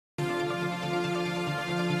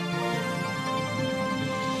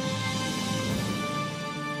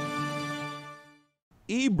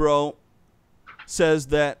Ebro says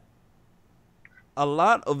that a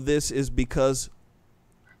lot of this is because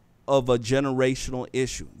of a generational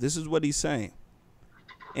issue. This is what he's saying.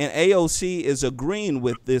 And AOC is agreeing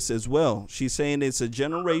with this as well. She's saying it's a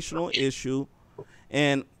generational issue.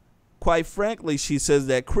 And quite frankly, she says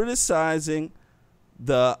that criticizing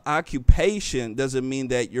the occupation doesn't mean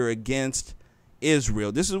that you're against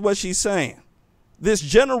Israel. This is what she's saying. This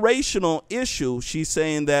generational issue, she's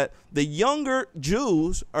saying that the younger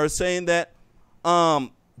Jews are saying that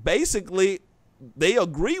basically they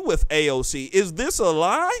agree with AOC. Is this a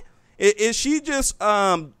lie? Is she just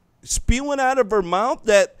spewing out of her mouth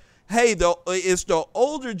that, hey, it's the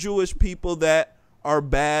older Jewish people that are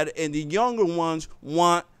bad and the younger ones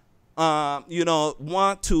want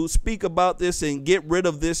to speak about this and get rid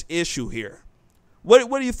of this issue here? What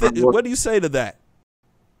do you think? What do you say to that?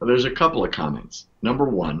 Well, there's a couple of comments. Number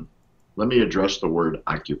one, let me address the word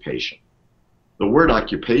occupation. The word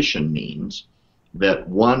occupation means that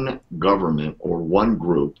one government or one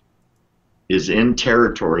group is in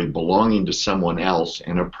territory belonging to someone else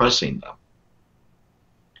and oppressing them.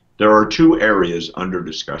 There are two areas under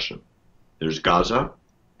discussion. There's Gaza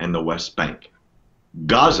and the West Bank.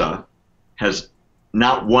 Gaza has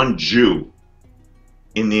not one Jew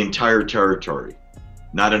in the entire territory.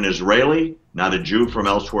 Not an Israeli, not a Jew from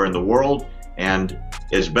elsewhere in the world, and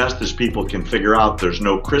as best as people can figure out, there's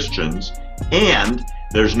no Christians, and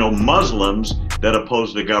there's no Muslims that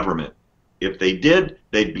oppose the government. If they did,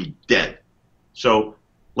 they'd be dead. So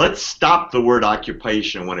let's stop the word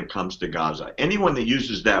occupation when it comes to Gaza. Anyone that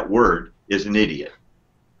uses that word is an idiot.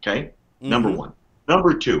 Okay? Number one.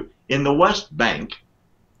 Number two, in the West Bank,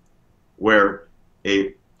 where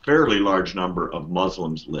a fairly large number of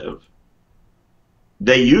Muslims live,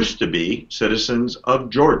 they used to be citizens of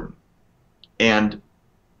Jordan. And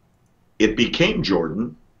it became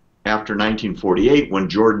Jordan after 1948 when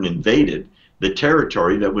Jordan invaded the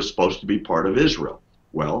territory that was supposed to be part of Israel.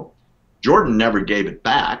 Well, Jordan never gave it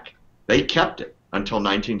back. They kept it until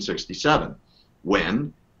 1967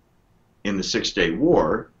 when, in the Six-Day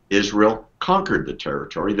War, Israel conquered the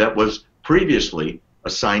territory that was previously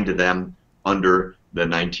assigned to them under the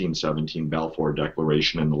 1917 Balfour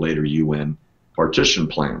Declaration and the later UN partition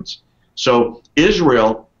plans. So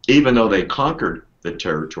Israel, even though they conquered the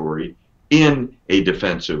territory in a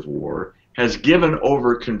defensive war, has given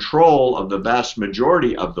over control of the vast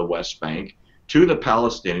majority of the West Bank to the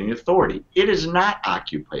Palestinian Authority. It is not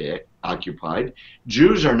occupied.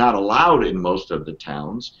 Jews are not allowed in most of the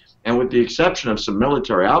towns, and with the exception of some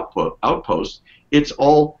military outposts, it's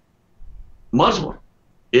all Muslim.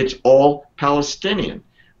 It's all Palestinian.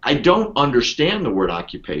 I don't understand the word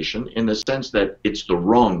occupation in the sense that it's the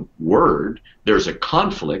wrong word. There's a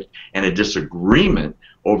conflict and a disagreement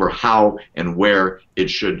over how and where it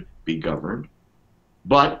should be governed.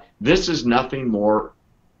 But this is nothing more,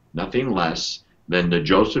 nothing less than the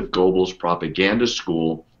Joseph Goebbels propaganda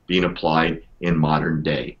school being applied in modern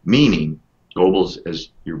day. Meaning, Goebbels, as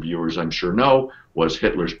your viewers I'm sure know, was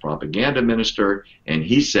Hitler's propaganda minister, and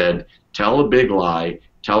he said, tell a big lie,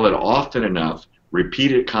 tell it often enough,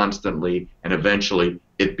 repeat it constantly, and eventually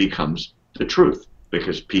it becomes the truth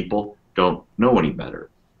because people don't know any better.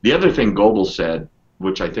 The other thing Goebbels said,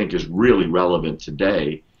 which I think is really relevant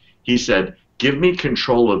today, he said, give me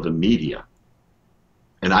control of the media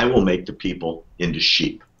and I will make the people into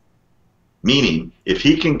sheep. Meaning, if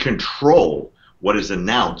he can control what is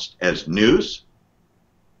announced as news,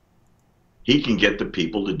 he can get the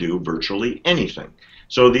people to do virtually anything.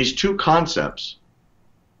 So these two concepts,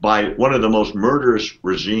 by one of the most murderous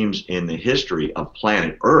regimes in the history of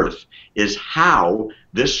planet Earth, is how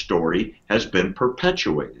this story has been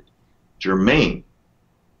perpetuated. Jermain,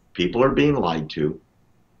 people are being lied to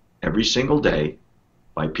every single day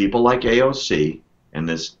by people like AOC and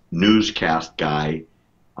this newscast guy,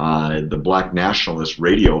 the black nationalist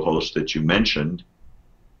radio host that you mentioned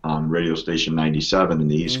on radio station 97 in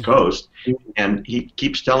the East Coast, and he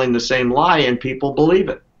keeps telling the same lie and people believe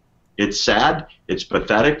it. It's sad, it's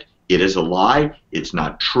pathetic, it is a lie, it's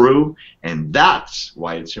not true, and that's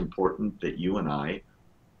why it's important that you and I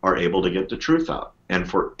are able to get the truth out. And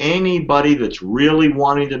for anybody that's really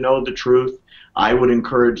wanting to know the truth, I would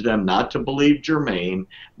encourage them not to believe Jermain,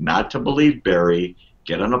 not to believe Barry,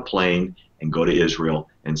 get on a plane and go to Israel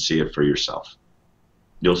and see it for yourself.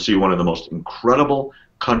 You'll see one of the most incredible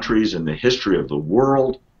countries in the history of the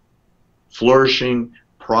world, flourishing,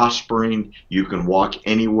 prospering. You can walk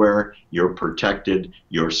anywhere, you're protected,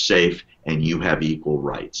 you're safe, and you have equal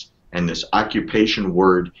rights. And this occupation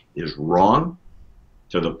word is wrong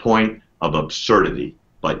to the point of absurdity.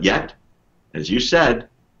 But yet, as you said,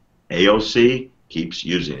 AOC keeps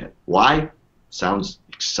using it. Why? sounds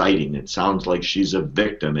exciting. It sounds like she's a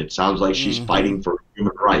victim. It sounds like she's fighting for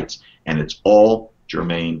human rights. And it's all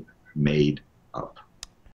Jermain made